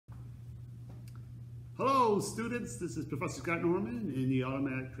Hello students, this is Professor Scott Norman in the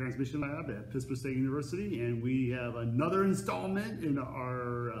Automatic Transmission Lab at Pittsburgh State University, and we have another installment in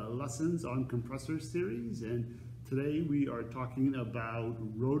our lessons on compressor series, and today we are talking about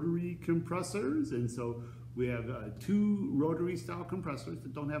rotary compressors. And so we have two rotary style compressors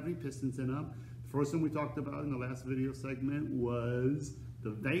that don't have any pistons in them. The first one we talked about in the last video segment was the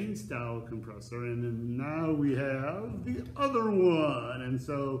vane style compressor, and then now we have the other one. And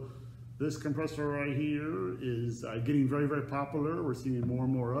so this compressor right here is getting very, very popular. We're seeing more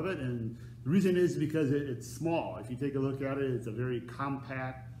and more of it, and the reason is because it's small. If you take a look at it, it's a very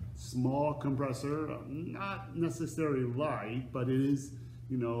compact, small compressor. Not necessarily light, but it is,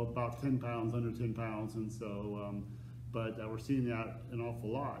 you know, about 10 pounds, under 10 pounds, and so, but we're seeing that an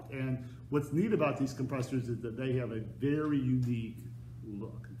awful lot. And what's neat about these compressors is that they have a very unique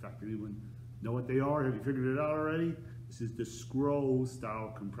look. In fact, anyone know what they are? Have you figured it out already? This is the scroll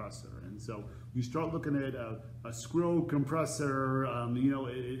style compressor. And so you start looking at a scroll compressor, you know,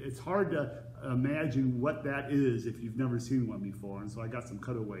 it's hard to imagine what that is if you've never seen one before. And so I got some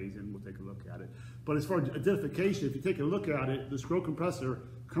cutaways and we'll take a look at it. But as far as identification, if you take a look at it, the scroll compressor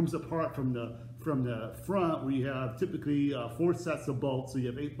comes apart from the front, where you have typically 4 sets of bolts. So you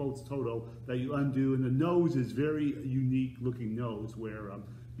have 8 bolts total that you undo, and the nose is very unique looking nose where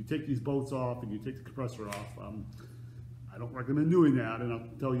you take these bolts off and you take the compressor off. I don't recommend doing that, and I'll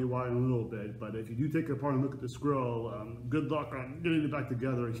tell you why in a little bit. But if you do take it apart and look at the scroll, good luck on getting it back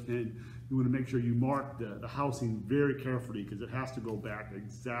together again. You want to make sure you mark the housing very carefully, because it has to go back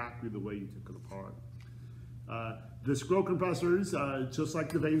exactly the way you took it apart. The scroll compressors, just like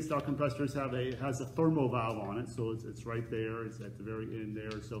the vane style compressors, has a thermal valve on it, so it's right there. It's at the very end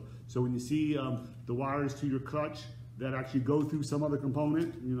there. So when you see the wires to your clutch that actually go through some other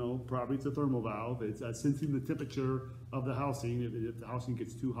component, you know, probably it's a thermal valve. It's sensing the temperature of the housing. If the housing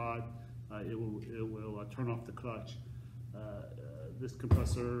gets too hot, it will turn off the clutch. This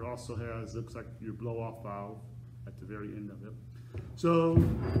compressor also looks like your blow-off valve at the very end of it. So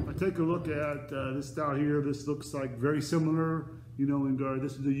if I take a look at this style here, this looks like very similar, you know, in guard.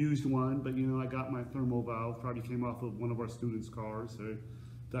 This is a used one, but you know, I got my thermal valve, probably came off of one of our students' cars. So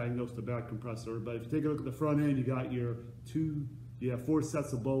diagnosed a bad compressor. But if you take a look at the front end, you got you have 4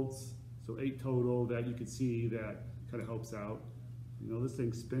 sets of bolts, so 8 total that you can see. That kind of helps out. You know, this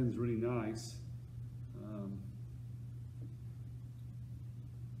thing spins really nice.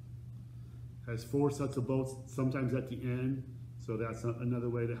 Has 4 sets of bolts, sometimes at the end, so that's another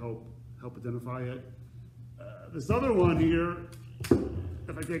way to help identify it. This other one here,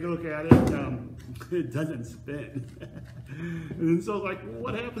 if I take a look at it, it doesn't spin. And so like,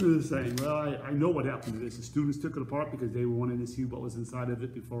 what happened to this thing? Well, I know what happened to this. The students took it apart because they were wanting to see what was inside of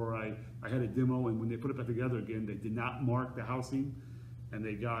it before I had a demo, and when they put it back together again, they did not mark the housing, and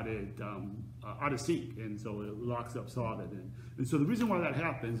they got it out of sync, and so it locks up solid. And so the reason why that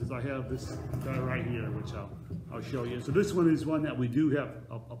happens is I have this guy right here, which I'll show you. So this one is one that we do have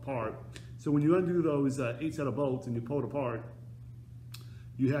apart. So when you undo those 8 set of bolts and you pull it apart,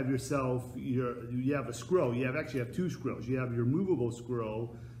 you have yourself, you have a scroll. You actually have 2 scrolls. You have your movable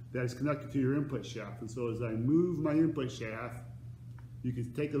scroll that is connected to your input shaft. And so as I move my input shaft, you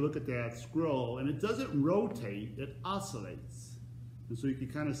can take a look at that scroll, and it doesn't rotate, it oscillates. And so you can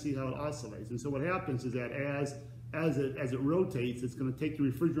kind of see how it oscillates. And so what happens is that as it rotates, it's going to take the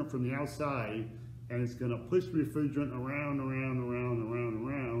refrigerant from the outside, and it's going to push the refrigerant around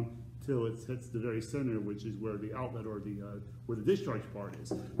till it hits the very center, which is where the outlet or where the discharge part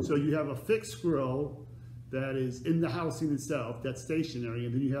is. So you have a fixed scroll that is in the housing itself, that's stationary,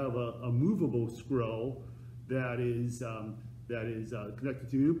 and then you have a movable scroll that is connected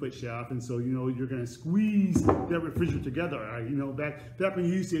to the input shaft. And so, you know, you're going to squeeze that refrigerant together. You know, back when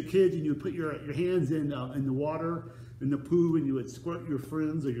you used to be a kid and you would put your hands in the water, in the poo, and you would squirt your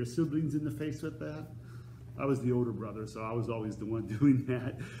friends or your siblings in the face with that. I was the older brother, so I was always the one doing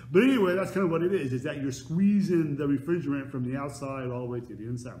that. But anyway, that's kind of what it is that you're squeezing the refrigerant from the outside all the way to the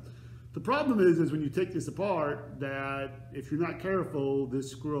inside. The problem is when you take this apart, that if you're not careful, this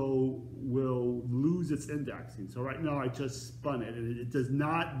scroll will lose its indexing. So right now I just spun it, and it does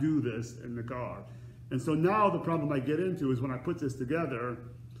not do this in the car. And so now the problem I get into is when I put this together,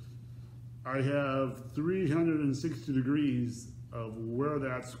 I have 360 degrees of where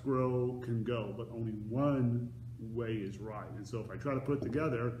that scroll can go, but only one way is right. And so if I try to put it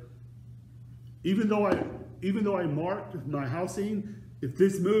together, even though I marked my housing, if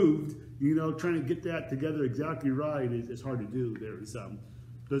this moved, you know, trying to get that together exactly right is hard to do.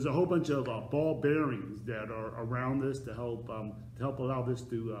 there's a whole bunch of ball bearings that are around this to help allow this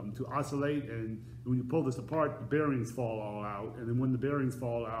to oscillate. And when you pull this apart, the bearings fall all out. And then when the bearings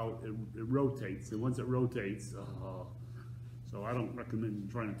fall out, it rotates. And once it rotates, so I don't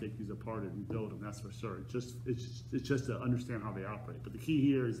recommend trying to take these apart and rebuild them. That's for sure. It's just to understand how they operate. But the key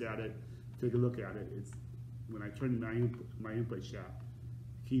here is that take a look at it. It's when I turn my input shaft.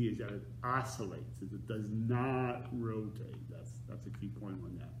 Key is that it oscillates. It does not rotate. That's a key point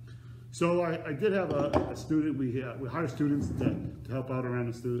on that. So I did have a student. We hire students to help out around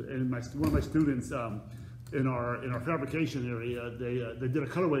the student. And one of my students in our fabrication area, they did a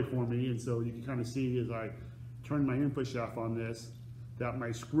cutaway for me. And so you can kind of see as I turn my input shaft on this, that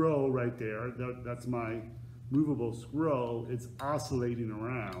my scroll right there, that's my movable scroll. It's oscillating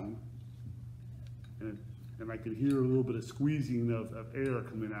around. And I can hear a little bit of squeezing of air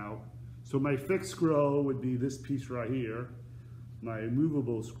coming out. So my fixed scroll would be this piece right here. My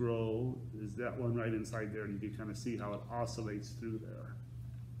movable scroll is that one right inside there, and you can kind of see how it oscillates through there.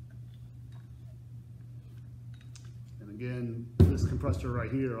 And again, this compressor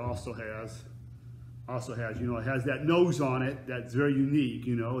right here also has, you know, it has that nose on it that's very unique,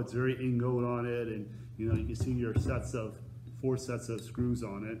 you know, it's very ingoed on it, and you know, you can see your 4 sets of screws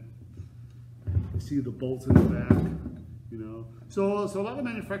on it. You see the bolts in the back, you know. So a lot of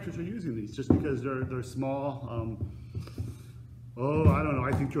manufacturers are using these just because they're small. I don't know.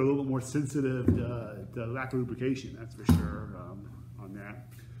 I think they're a little bit more sensitive to lack of lubrication. That's for sure on that.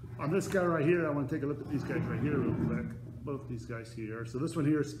 On this guy right here, I want to take a look at these guys right here real quick. Both these guys here. So this one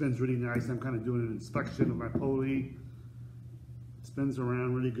here spins really nice. I'm kind of doing an inspection of my pulley. Spins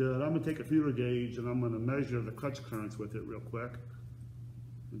around really good. I'm going to take a feeler gauge and I'm going to measure the clutch clearance with it real quick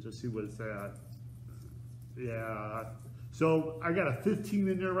and just see what it's at. Yeah, so I got a 15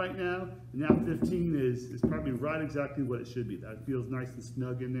 in there right now, and that 15 is probably right exactly what it should be. That feels nice and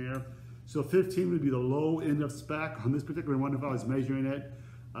snug in there. So 15 would be the low end of spec. On this particular one, if I was measuring it,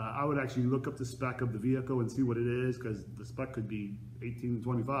 I would actually look up the spec of the vehicle and see what it is, because the spec could be 18 to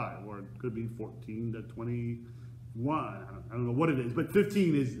 25, or it could be 14 to 21. I don't know what it is, but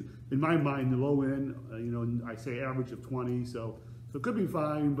 15 is, in my mind, the low end. You know, I say average of 20, so it could be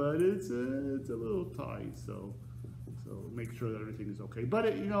fine, but it's a little tight. So make sure that everything is okay.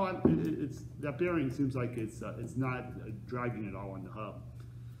 But you know, that bearing seems like it's not dragging at all on the hub.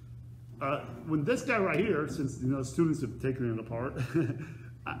 When this guy right here, since you know students have taken it apart,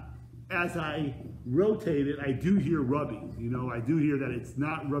 as I rotate it, I do hear rubbing. You know, I do hear that it's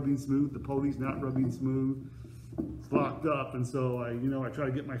not rubbing smooth. The pulley's not rubbing smooth. It's locked up, and so I try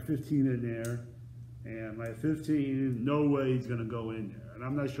to get my 15 in there. And my 15, no way is going to go in there. And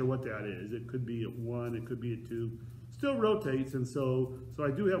I'm not sure what that is. It could be at 1, it could be at 2. Still rotates, and so I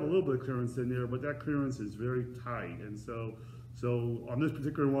do have a little bit of clearance in there, but that clearance is very tight. And so on this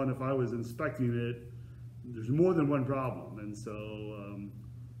particular one, if I was inspecting it, there's more than one problem. And so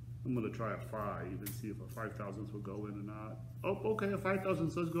I'm going to try a 5 and see if a 5 thousandths will go in or not. Oh, okay, a 5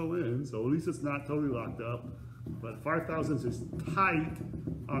 thousandths does go in, so at least it's not totally locked up. But 5 thousandths is tight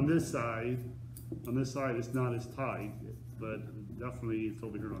on this side. On this side, it's not as tight, but definitely it's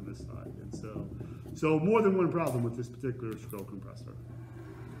over here on this side. And so more than one problem with this particular scroll compressor.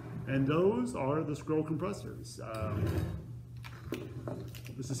 And those are the scroll compressors.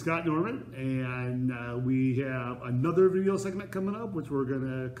 This is Scott Norman, and we have another video segment coming up, which we're going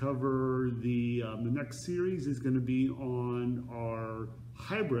to cover. The next series is going to be on our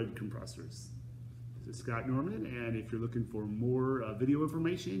hybrid compressors. This is Scott Norman, and if you're looking for more video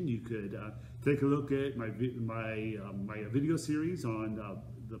information, you could take a look at my video series on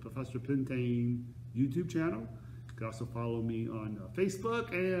the Professor Pentane YouTube channel. You can also follow me on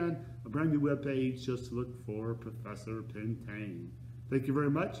Facebook and a brand new webpage. Just look for Professor Pentane. Thank you very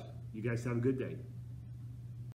much. You guys have a good day.